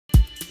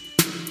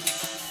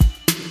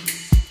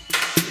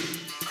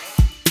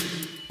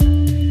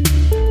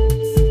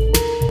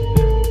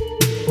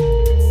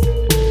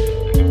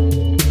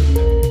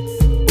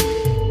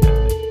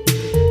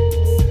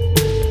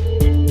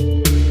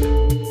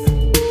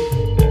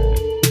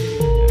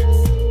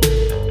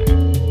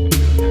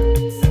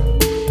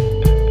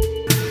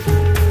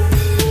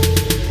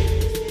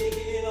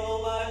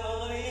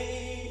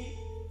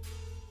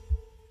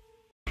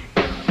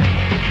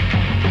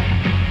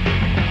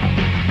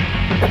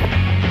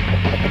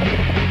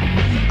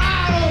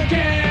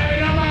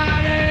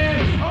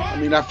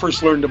mean, I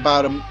first learned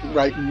about him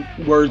writing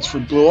words for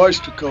Blue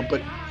Oyster Cult,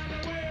 but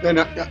then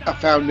I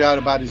found out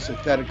about his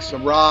Aesthetics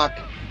of Rock.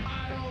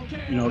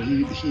 You know,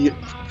 he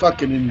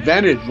fucking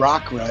invented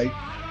rock, right?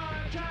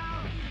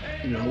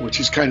 You know, which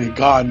is kind of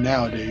gone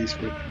nowadays,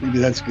 but maybe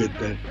that's a good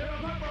thing.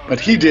 But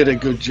he did a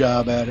good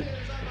job at it.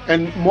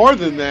 And more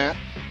than that,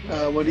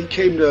 when he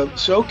came to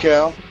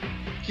SoCal,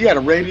 he had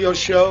a radio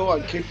show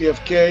on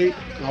KPFK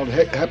called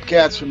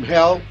Hepcats from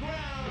Hell.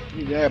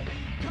 He'd have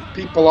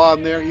people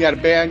on there. He had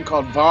a band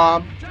called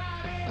Vom.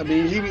 I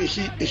mean, he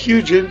a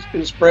huge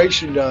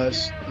inspiration to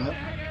us.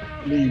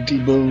 D.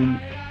 Boone.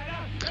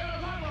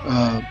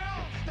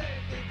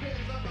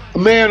 A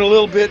man a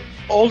little bit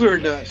older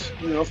than us,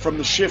 you know, from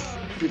the shift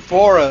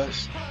before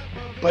us,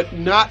 but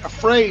not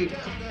afraid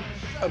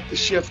of the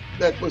shift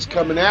that was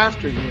coming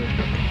after him.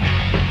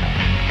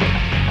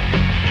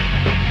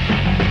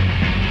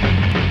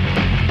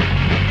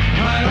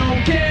 I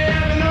don't care,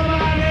 no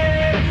my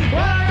name.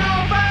 When I go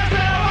fast,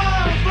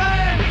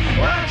 I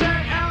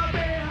want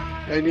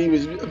flame. And he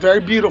was very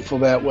beautiful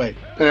that way,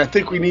 and I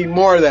think we need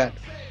more of that.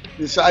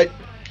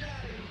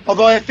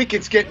 Although I think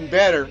it's getting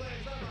better,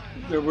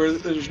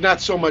 there's not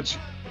so much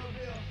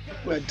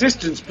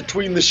distance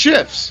between the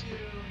shifts.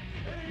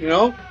 You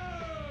know,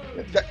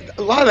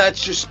 a lot of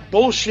that's just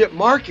bullshit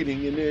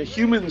marketing, and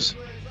humans,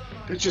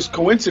 it's just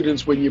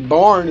coincidence when you're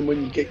born and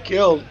when you get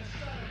killed.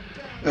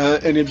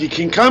 And if you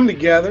can come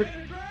together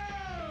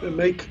and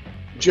make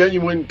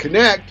genuine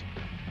connect,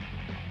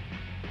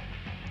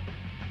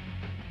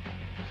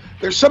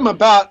 there's something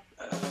about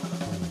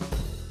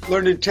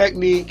learning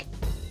technique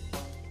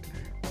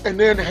and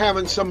then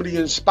having somebody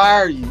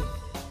inspire you.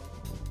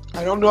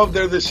 I don't know if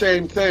they're the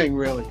same thing,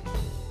 really.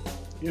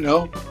 You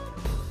know,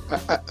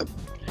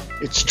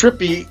 it's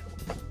trippy.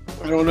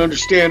 I don't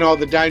understand all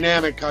the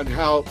dynamic on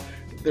how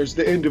there's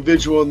the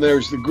individual and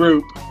there's the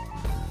group.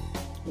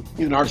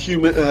 In our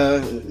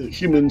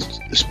human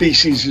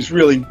species has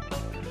really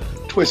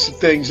twisted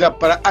things up.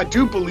 But I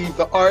do believe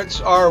the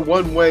arts are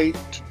one way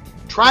to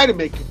try to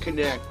make a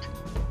connect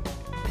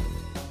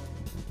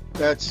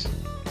that's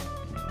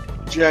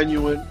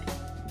genuine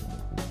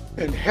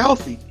and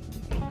healthy,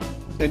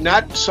 and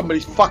not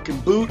somebody's fucking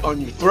boot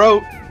on your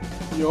throat,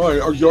 you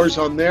know, or yours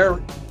on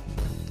their,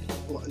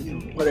 you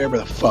know, whatever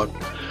the fuck.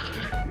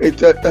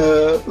 It's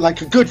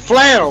like a good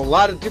flannel. A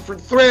lot of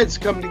different threads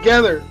come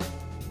together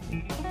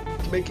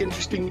to make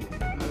interesting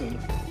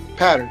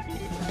pattern.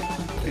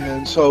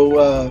 And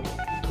so,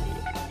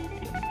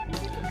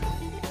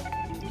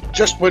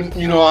 just when,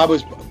 you know, I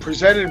was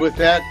presented with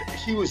that,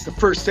 he was the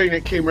first thing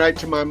that came right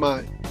to my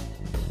mind.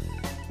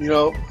 You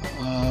know,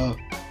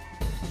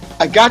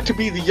 I got to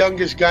be the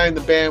youngest guy in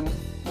the band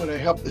when I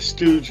helped the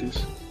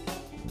Stooges.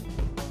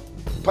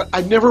 But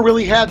I never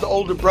really had the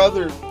older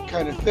brother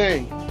kind of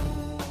thing.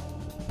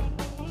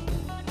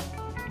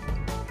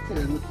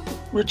 And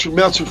Richard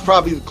Meltzer was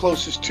probably the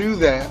closest to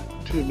that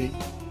to me,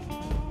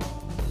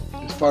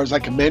 as far as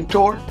like a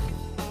mentor,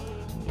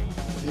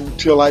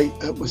 until I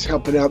was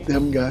helping out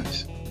them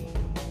guys.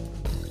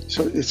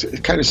 So it's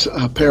kind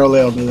of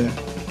parallel to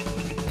that.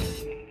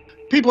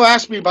 People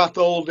ask me about the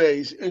old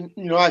days, and,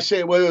 you know, I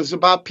say, well, it was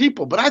about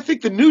people. But I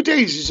think the new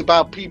days is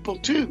about people,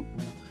 too.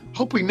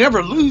 Hope we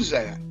never lose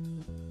that.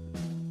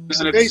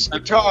 The bass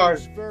guitar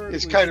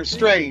is kind of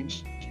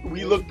strange.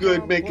 We look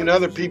good making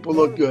other people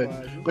look good.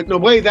 But in a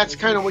way, that's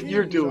kind of what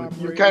you're doing.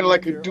 You're kind of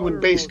like doing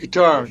bass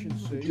guitar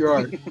with your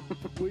art.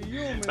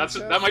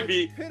 That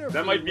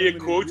might be a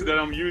quote that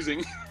I'm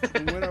using.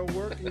 Yeah.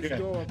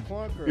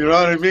 You know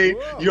what I mean?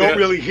 You don't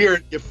really hear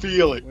it, you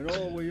feel it.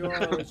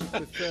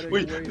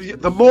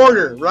 The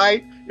mortar,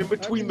 right? In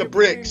between the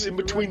bricks, in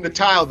between the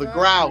tile, the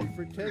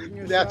ground.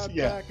 That's,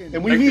 yeah.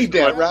 And we need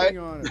that, right?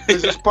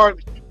 Because it's part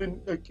of the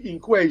human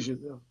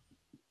equation.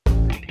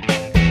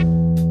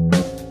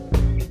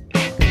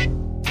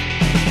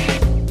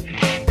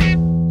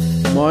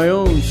 My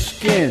own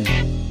skin.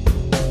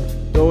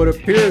 Though it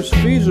appears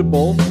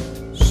feasible,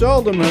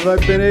 seldom have I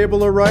been able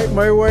to write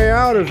my way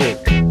out of it.